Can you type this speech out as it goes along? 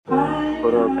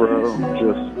What up, bro?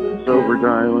 Just sober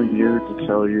dialing you to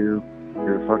tell you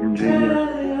you're a fucking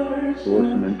genius.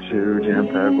 Listening to Jam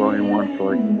Pack Volume 1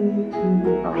 for like,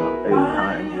 I don't know, 8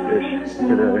 times-ish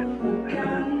today.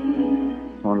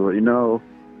 Just wanted to let you know.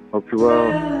 Hope you're well.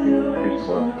 Peace,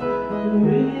 love.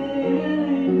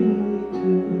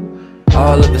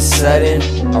 All of a sudden,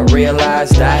 I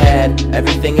realized I had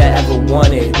everything I ever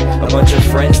wanted. A bunch of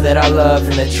friends that I love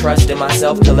and the trust in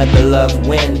myself to let the love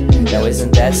win. Now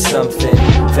isn't that something?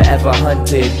 Forever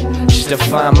hunted, just to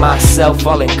find myself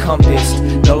all encompassed,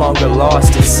 no longer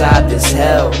lost inside this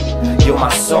hell. Yo, my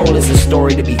soul is a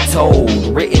story to be told,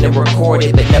 written and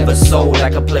recorded but never sold.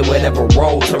 I could play whatever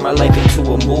role, turn my life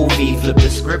into a movie, flip the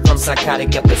script from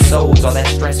psychotic episodes. All that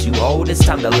stress you hold, it's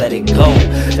time to let it go.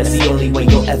 That's the only way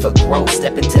you'll ever grow.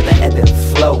 Step into the ebb and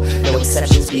flow. No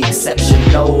exceptions, be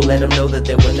exceptional. Let them know that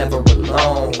they were never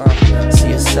alone. See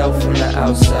yourself from the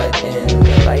outside in.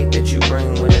 The light that you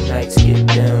bring when the nights get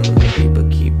dim. People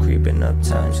keep creeping up,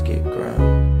 times get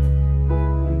grim.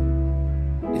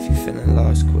 If you feeling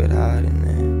lost, quit hiding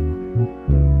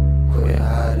then. Quit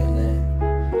hiding then.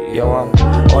 Yo, I'm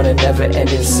on a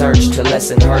never-ending search to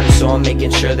lessen hurt, so I'm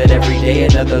making sure that every day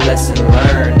another lesson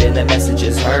learned and the message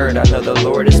is heard. I know the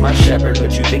Lord is my shepherd,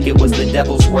 but you think it was the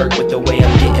devil's work with the way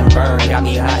I'm getting burned. Got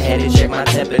me hot-headed, check my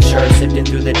temperature, sifting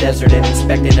through the desert and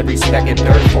inspecting every speck of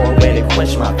dirt for a way to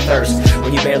quench my thirst.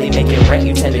 When you barely make it rent,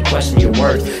 you tend to question your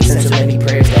worth. Send so many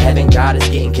prayers to heaven, God is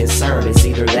getting concerned. It's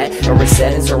either that or a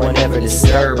sentence or we'll never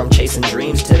disturb. I'm chasing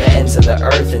dreams to the ends of the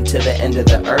earth and to the end of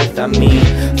the earth. I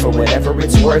mean, for whatever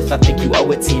it's worth, I think you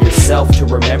owe it to yourself to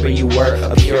remember you were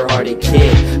a pure-hearted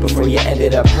kid. Before you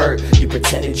ended up hurt, you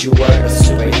pretended you were a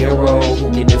superhero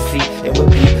who could defeat and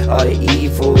would beat all the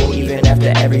evil. Even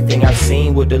after everything I've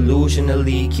seen, will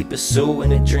delusionally keep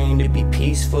pursuing a dream to be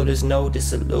peaceful. There's no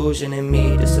disillusion in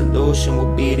me. The solution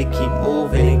will be to keep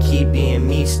moving and keep being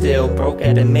me. Still broke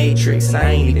at the matrix, and I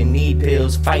ain't even need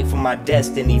pills. Fight for my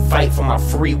destiny, fight for my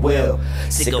free will.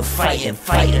 Sick of fighting,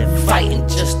 fighting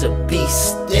just to be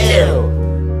still.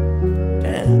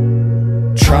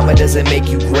 Trauma doesn't make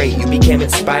you great, you became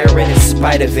inspiring in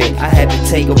spite of it. I had to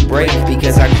take a break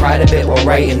because I cried a bit while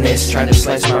writing this. Trying to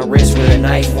slice my wrist with a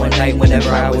knife one night whenever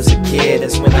I was a kid.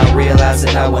 That's when I realized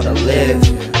that I wanna live.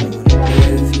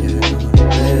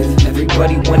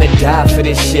 Everybody wanna die for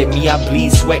this shit. Me, I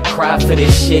bleed, sweat, cry for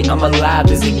this shit. I'm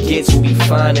alive as it gets, we'll be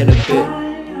fine in a bit.